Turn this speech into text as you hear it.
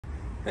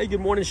Hey,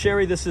 good morning,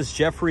 Sherry. This is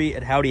Jeffrey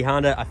at Howdy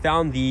Honda. I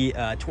found the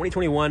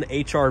 2021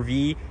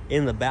 HR-V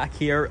in the back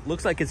here.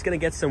 Looks like it's going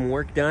to get some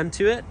work done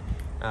to it.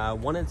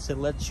 Wanted to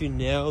let you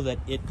know that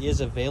it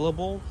is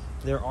available.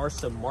 There are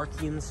some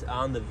markings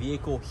on the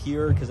vehicle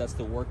here because that's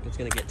the work that's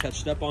going to get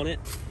touched up on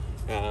it.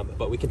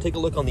 But we can take a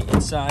look on the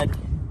inside.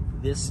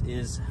 This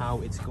is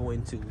how it's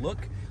going to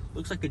look.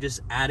 Looks like they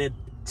just added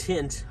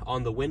tint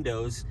on the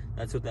windows.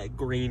 That's what that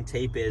green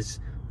tape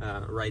is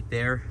right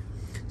there.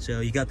 So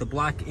you got the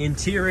black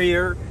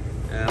interior,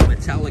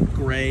 metallic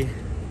gray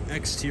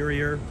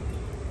exterior.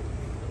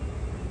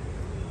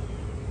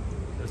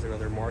 There's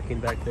another marking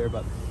back there,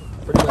 but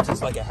pretty much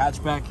it's like a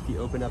hatchback. If you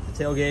open up the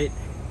tailgate,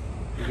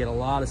 you get a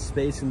lot of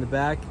space in the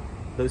back.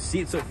 Those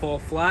seats will fall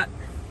flat.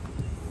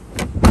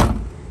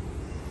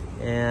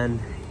 And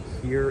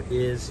here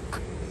is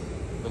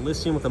the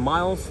listing with the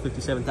miles,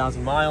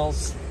 57,000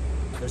 miles.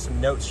 There's some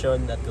notes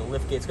showing that the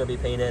lift gate's gonna be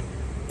painted,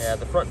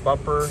 the front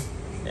bumper,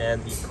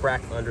 and the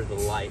crack under the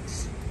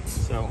lights.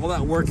 So all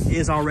that work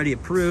is already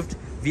approved.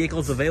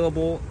 Vehicle's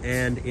available,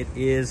 and it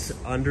is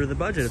under the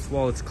budget. It's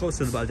close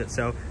to the budget.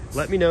 So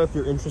let me know if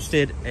you're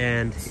interested,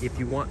 and if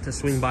you want to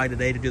swing by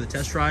today to do the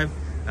test drive,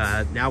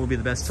 now would be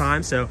the best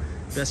time. So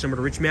best number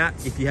to reach me at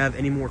if you have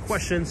any more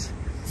questions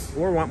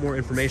or want more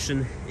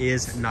information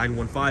is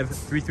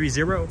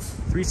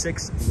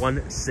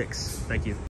 915-330-3616. Thank you.